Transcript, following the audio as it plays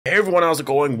Hey everyone, how's it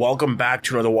going? Welcome back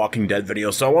to another Walking Dead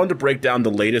video. So I wanted to break down the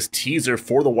latest teaser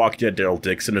for The Walking Dead Daryl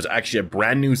Dixon. There's actually a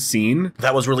brand new scene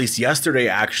that was released yesterday,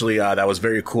 actually, that was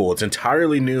very cool. It's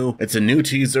entirely new. It's a new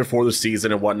teaser for the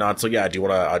season and whatnot. So yeah, I do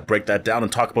want to break that down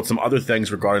and talk about some other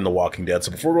things regarding The Walking Dead.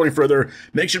 So before going further,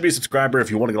 make sure to be a subscriber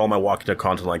if you want to get all my Walking Dead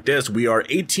content like this. We are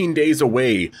 18 days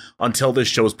away until this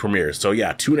show's premiere. So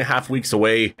yeah, 2.5 weeks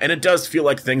away. And it does feel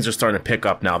like things are starting to pick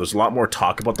up now. There's a lot more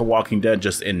talk about The Walking Dead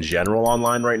just in general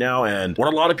online right now, and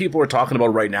what a lot of people are talking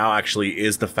about right now actually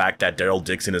is the fact that Daryl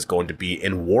Dixon is going to be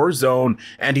in Warzone,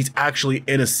 and he's actually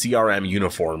in a CRM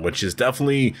uniform, which is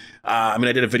definitely, I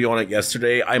did a video on it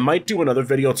yesterday. I might do another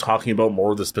video talking about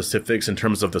more of the specifics in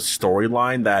terms of the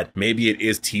storyline that maybe it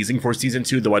is teasing for season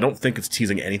 2, though I don't think it's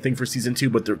teasing anything for season 2,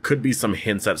 but there could be some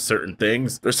hints at certain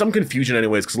things. There's some confusion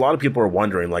anyways, because a lot of people are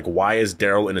wondering, like, why is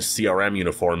Daryl in a CRM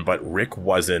uniform, but Rick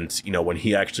wasn't, when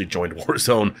he actually joined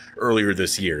Warzone earlier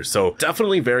this year. So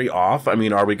definitely very off. I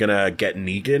mean, are we gonna get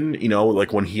Negan,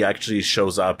 like when he actually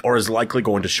shows up, or is likely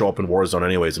going to show up in Warzone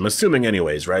anyways? I'm assuming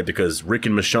anyways, right? Because Rick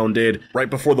and Michonne did right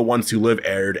before The Ones Who Live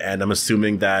aired, and I'm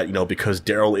assuming that, because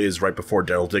Daryl is right before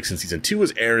Daryl Dixon season 2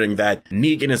 is airing, that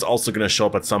Negan is also gonna show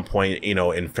up at some point,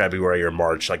 in February or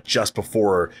March, like just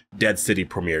before Dead City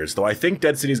premieres. Though I think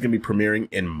Dead City is gonna be premiering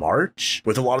in March,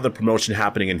 with a lot of the promotion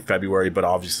happening in February, but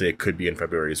obviously it could be in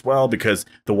February as well, because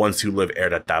The Ones Who Live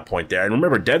aired at that point there. And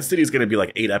remember, Dead City is gonna be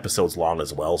like 8 episodes long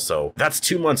as well, so that's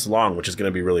 2 months long, which is going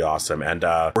to be really awesome. And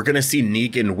we're going to see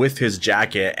Negan with his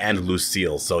jacket and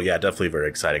Lucille, so yeah, definitely very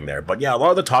exciting there. But yeah, a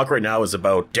lot of the talk right now is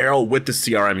about Daryl with the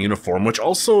CRM uniform, which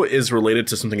also is related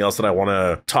to something else that I want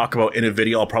to talk about in a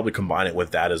video. I'll probably combine it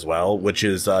with that as well, which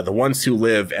is The Ones Who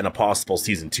Live and a possible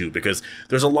season 2, because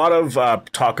there's a lot of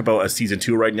talk about a season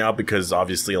 2 right now, because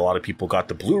obviously a lot of people got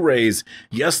the Blu-rays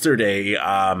yesterday.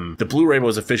 The Blu-ray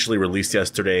was officially released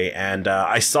yesterday, and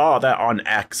I saw that on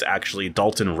X, actually,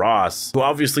 Dalton Ross, who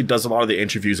obviously does a lot of the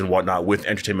interviews and whatnot with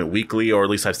Entertainment Weekly, or at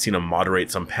least I've seen him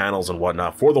moderate some panels and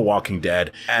whatnot for The Walking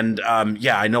Dead. And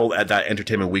yeah, I know that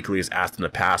Entertainment Weekly has asked in the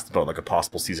past about like a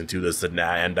possible season 2, this and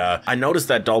that. And I noticed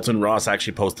that Dalton Ross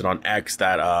actually posted on X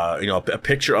that, a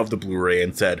picture of the Blu-ray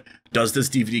and said, does this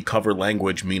DVD cover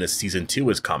language mean a season 2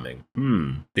 is coming?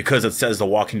 Because it says The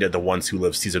Walking Dead, The Ones Who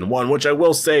Live season 1, which I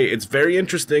will say, it's very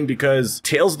interesting because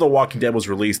Tales of the Walking Dead was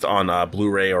released on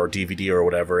Blu-ray or DVD or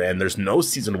whatever, and there's no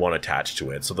season 1 attached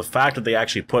to it. So the fact that they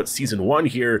actually put season 1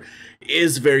 here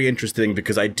is very interesting,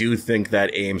 because I do think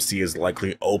that AMC is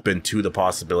likely open to the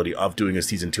possibility of doing a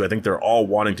season 2. I think they're all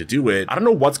wanting to do it. I don't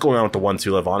know what's going on with The Ones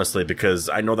Who Live, honestly, because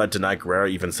I know that Denai Guerrera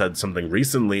even said something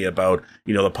recently about,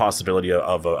 the possibility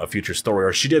of a future story,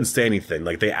 or she didn't say anything.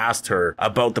 Like, they asked her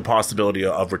about the possibility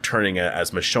of returning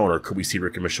as Michonne, or could we see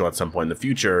Rick and Michonne at some point in the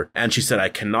future, and she said, I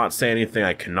cannot say anything,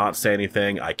 I cannot say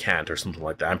anything, I can't, or something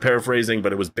like that. I'm paraphrasing,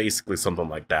 but it was basically something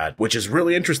like that, which is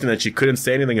really interesting that she couldn't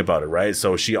say anything about it, right?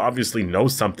 So she obviously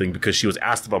knows something, because she was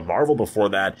asked about Marvel before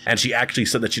that, and she actually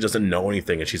said that she doesn't know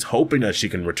anything, and she's hoping that she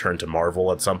can return to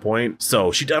Marvel at some point.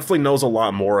 So she definitely knows a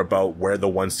lot more about where The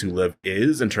Ones Who Live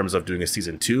is in terms of doing a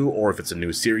season 2, or if it's a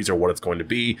new series, or what it's going to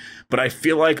be. But I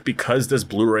feel like because this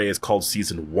Blu-ray is called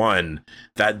season 1,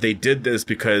 that they did this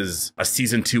because a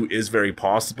season 2 is very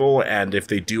possible, and if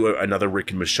they do another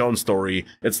Rick and Michonne story,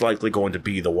 it's likely going to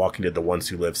be The Walking Dead, The Ones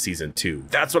Who Live season 2.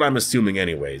 That's what I'm assuming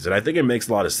anyways, and I think it makes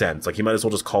a lot of sense. Like, you might as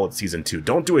well just call it season 2.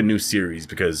 Don't do a new series,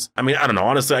 because, I don't know,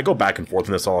 honestly, I go back and forth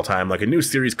on this all the time. Like, a new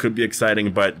series could be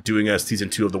exciting, but doing a season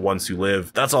 2 of The Ones Who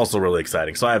Live, that's also really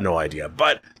exciting, so I have no idea.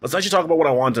 But let's actually talk about what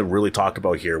I want to really talk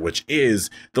about here, which is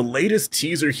the latest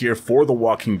teaser here for The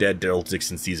Walking Dead Daryl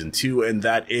Dixon season 2, and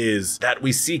that is that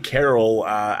we see Carol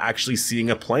actually seeing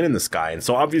a plane in the sky. And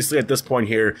so obviously at this point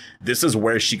here, this is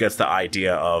where she gets the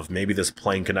idea of maybe this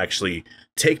plane can actually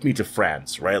take me to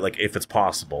France, right? Like, if it's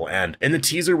possible. And in the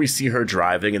teaser, we see her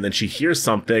driving, and then she hears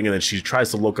something, and then she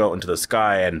tries to look out into the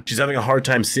sky, and she's having a hard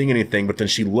time seeing anything, but then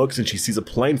she looks and she sees a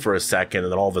plane for a second,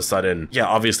 and then all of a sudden, yeah,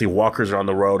 obviously walkers are on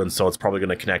the road, and so it's probably going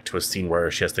to connect to a scene where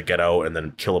she has to get out and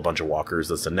then kill a bunch of walkers,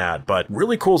 this and that. But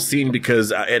really cool scene,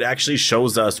 because it actually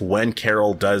shows us when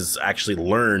Carol does actually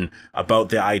learn about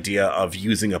the idea of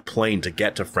using a plane to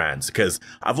get to France, because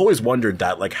I've always wondered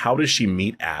that, like, how does she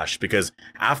meet Ash? Because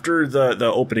after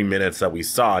the opening minutes that we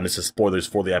saw, and this is spoilers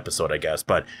for the episode, I guess,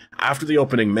 but after the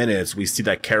opening minutes, we see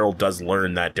that Carol does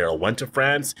learn that Daryl went to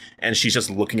France, and she's just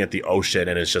looking at the ocean,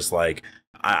 and it's just like,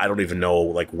 I don't even know,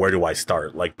 like, where do I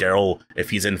start? Like, Daryl, if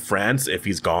he's in France, if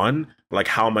he's gone, like,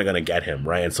 how am I going to get him,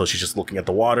 right? And so she's just looking at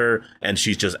the water, and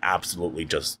she's just absolutely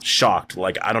just shocked.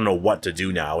 Like, I don't know what to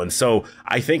do now. And so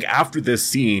I think after this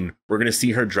scene, we're going to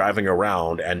see her driving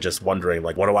around and just wondering,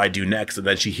 like, what do I do next? And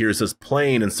then she hears this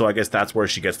plane, and so I guess that's where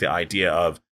she gets the idea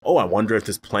of oh, I wonder if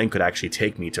this plane could actually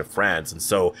take me to France. And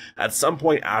so at some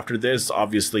point after this,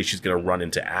 obviously she's going to run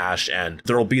into Ash, and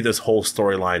there'll be this whole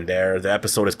storyline there. The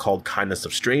episode is called Kindness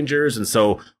of Strangers, and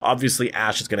so obviously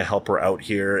Ash is going to help her out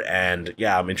here, and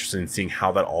yeah, I'm interested in seeing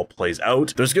how that all plays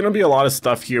out. There's going to be a lot of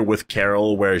stuff here with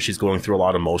Carol where she's going through a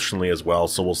lot emotionally as well,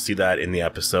 so we'll see that in the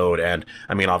episode. And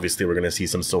I mean, obviously we're going to see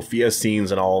some Sophia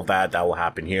scenes and all of that will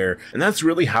happen here, and that's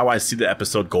really how I see the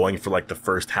episode going for like the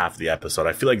first half of the episode.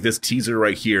 I feel like this teaser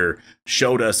right here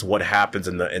showed us what happens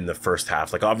in the first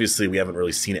half. Like, obviously we haven't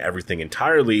really seen everything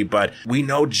entirely, but we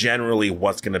know generally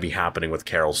what's going to be happening with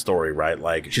Carol's story, right?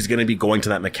 Like, she's going to be going to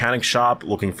that mechanic shop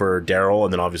looking for Daryl,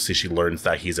 and then obviously she learns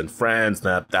that he's in France, and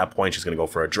at that point she's going to go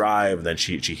for a drive, and then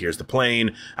she hears the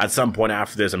plane. At some point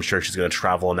after this, I'm sure she's going to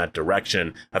travel in that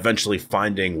direction, eventually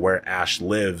finding where Ash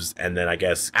lives, and then I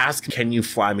guess ask, can you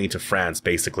fly me to France,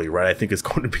 basically, right? I think is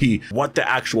going to be what the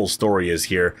actual story is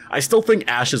here. I still think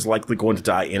Ash is likely going to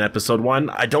die in episode 1.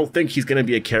 I don't think he's going to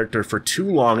be a character for too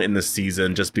long in this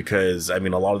season, just because, I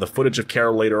mean, a lot of the footage of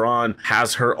Carol later on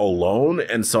has her alone,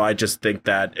 and so I just think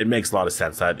that it makes a lot of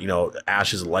sense that, you know,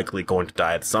 Ash is likely going to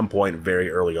die at some point very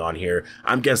early on here.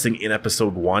 I'm guessing in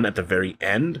episode 1 at the very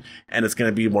end, and it's going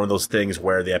to be one of those things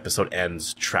where the episode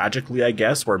ends tragically, I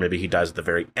guess, where maybe he dies at the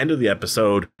very end of the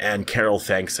episode, and Carol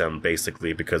thanks him,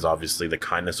 basically, because obviously the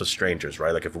kindness of strangers,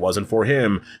 right? Like, if it wasn't for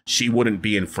him, she wouldn't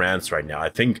be in France right now. I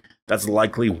think that's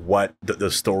likely what the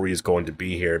story is going to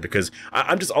be here, because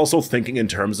I'm just also thinking in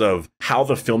terms of how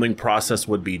the filming process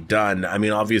would be done. I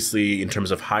mean, obviously, in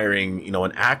terms of hiring, you know,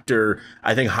 an actor,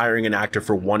 I think hiring an actor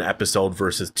for 1 episode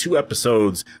versus 2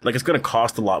 episodes, like, it's going to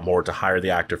cost a lot more to hire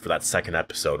the actor for that second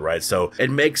episode, right? So it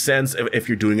makes sense if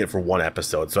you're doing it for 1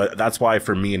 episode. So that's why,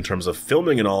 for me, in terms of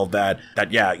filming and all of that,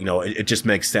 yeah, you know, it just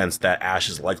makes sense that Ash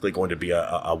is likely going to be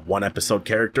a 1 episode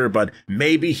character, but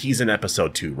maybe he's in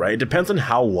episode 2, right? It depends on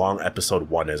how long episode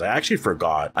 1 is. I actually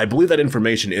forgot. I believe that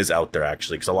information is out there,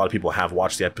 actually, because a lot of people have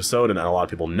watched the episode and a lot of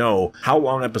people know how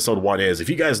long episode 1 is. If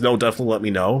you guys know, definitely let me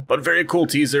know. But very cool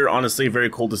teaser. Honestly, very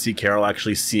cool to see Carol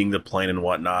actually seeing the plane and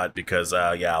whatnot, because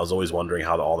yeah, I was always wondering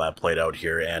how all that played out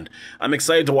here, and I'm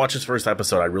excited to watch this first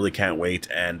episode. I really can't wait,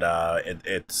 and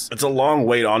it's a long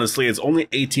wait, honestly. It's only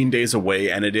 18 days away,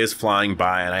 and it is flying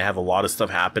by, and I have a lot of stuff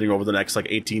happening over the next like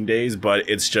 18 days, but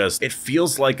it's just, it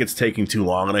feels like it's taking too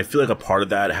long, and I feel like a part of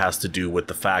that has to do with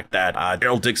the fact that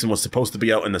Daryl Dixon was supposed to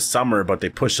be out in the summer, but they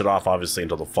pushed it off obviously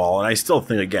until the fall. And I still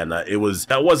think, again, that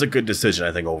was a good decision,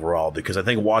 I think, overall, because I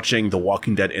think watching The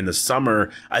Walking Dead in the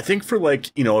summer, I think for,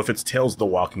 like, you know, if it's Tales of the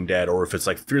Walking Dead or if it's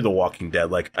like Fear the Walking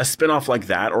Dead, like a spin-off like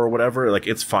that or whatever, like,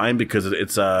 it's fine because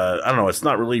it's I don't know, it's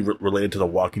not really related to the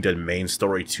Walking Dead main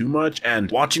story too much.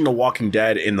 And watching The Walking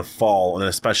Dead in the fall, and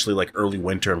especially like early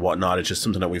winter and whatnot, it's just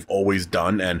something that we've always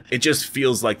done, and it just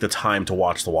feels like the time to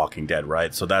watch The Walking Dead,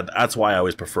 right? So that's why I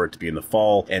always prefer it to be in the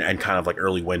fall and kind of like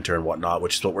early winter and whatnot,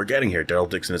 which is what we're getting here. Daryl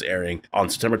Dixon is airing on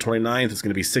September 29th. It's going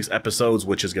to be 6 episodes,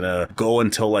 which is going to go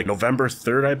until like November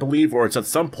 3rd, I believe, or it's at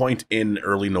some point in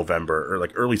early November, or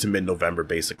like early to mid-November,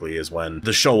 basically, is when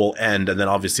the show will end. And then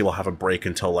obviously we'll have a break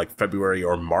until like February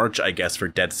or March, I guess, for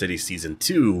Dead City Season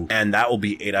 2. And that will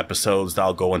be 8 episodes.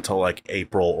 That'll go until like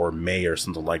April or May or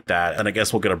something like that. And I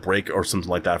guess we'll get a break or something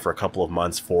like that for a couple of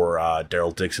months for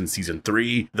Daryl Dixon Season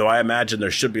 3. Though I imagine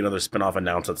there should be another spinoff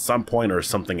announced at some point or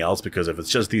something else, because if it's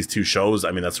just these 2 shows,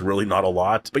 I mean, that's really not a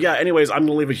lot. But yeah, anyways, I'm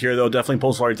gonna leave it here, though. Definitely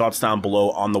post all your thoughts down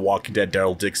below on The Walking Dead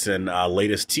Daryl Dixon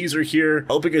latest teaser here.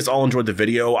 I hope you guys all enjoyed the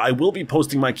video. I will be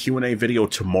posting my Q&A video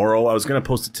tomorrow. I was gonna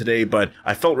post it today, but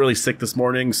I felt really sick this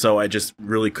morning, so I just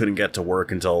really couldn't get to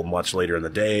work until much later in the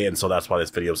day, and so that's why this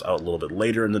video's out a little bit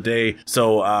later in the day.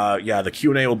 So yeah, the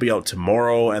Q&A will be out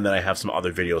tomorrow, and then I have some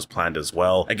other videos planned as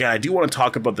well. Again, I do want to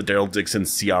talk about the Daryl Dixon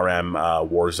CRM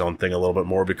Warzone thing a little bit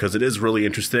more, because it is really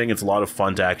interesting. It's a lot of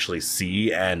fun to actually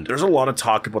see, and there's a lot of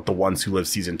talk about The Ones Who Live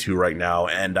Season 2 right now,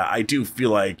 and I do feel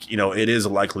like, you know, it is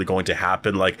likely going to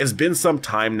happen. Like, it's been some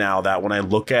time now that when I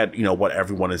look at, you know, what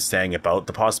everyone is saying about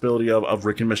the possibility of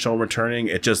Rick and Michonne returning,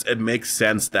 it makes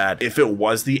sense that if it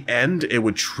was the end, it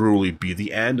would truly be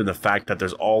the end. And the fact that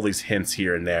there's all these hints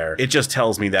here and there, it just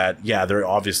tells me that, yeah, they're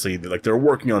obviously, like, they're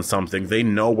working on something. They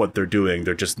know what they're doing.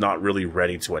 They're just not really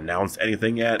ready to announce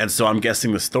anything yet. And so I'm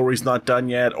guessing the story's not done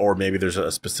yet, or maybe there's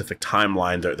a specific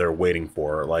timeline that they're waiting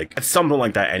for. Like, it's something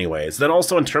like that anyways. Then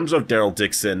also, in terms of Daryl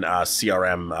Dixon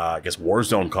CRM, I guess,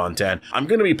 Warzone content, I'm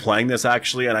going to be playing this,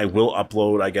 actually, and I will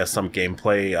upload, I guess, some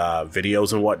gameplay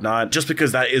videos and whatnot, just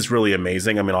because that is really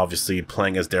amazing. I mean, obviously,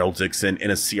 playing as Daryl Dixon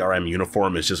in a CRM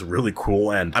uniform is just really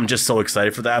cool, and I'm just so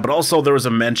excited for that. But also, there was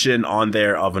a mention on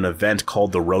there of an event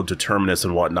called the Road to Terminus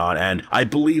and whatnot, and I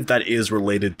believe that is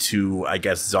related to, I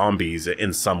guess, zombies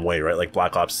in some way, right? Like,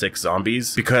 like Black Ops 6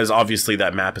 Zombies, because obviously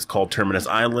that map is called Terminus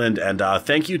Island, and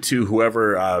thank you to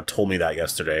whoever told me that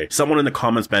yesterday. Someone in the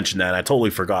comments mentioned that, and I totally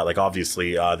forgot. Like,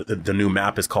 obviously, the new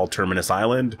map is called Terminus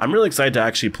Island. I'm really excited to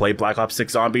actually play Black Ops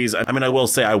 6 Zombies. I mean, I will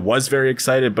say I was very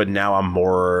excited, but now I'm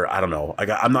more, I don't know.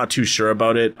 I'm not too sure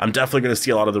about it. I'm definitely going to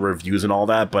see a lot of the reviews and all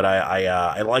that, but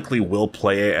I likely will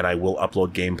play it, and I will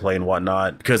upload gameplay and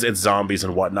whatnot, because it's zombies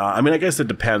and whatnot. I mean, I guess it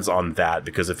depends on that,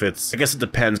 because if it's, I guess it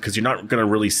depends, because you're not going to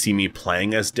really see me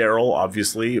playing as Daryl,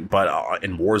 obviously, but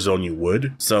in Warzone you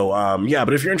would. So, yeah,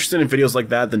 but if you're interested in videos like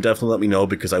that, then definitely let me know,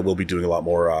 because I will be doing a lot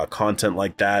more content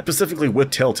like that, specifically with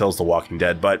Telltale's The Walking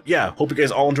Dead. But yeah, hope you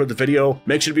guys all enjoyed the video.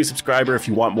 Make sure to be a subscriber if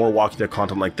you want more Walking Dead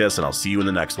content like this, and I'll see you in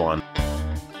the next one.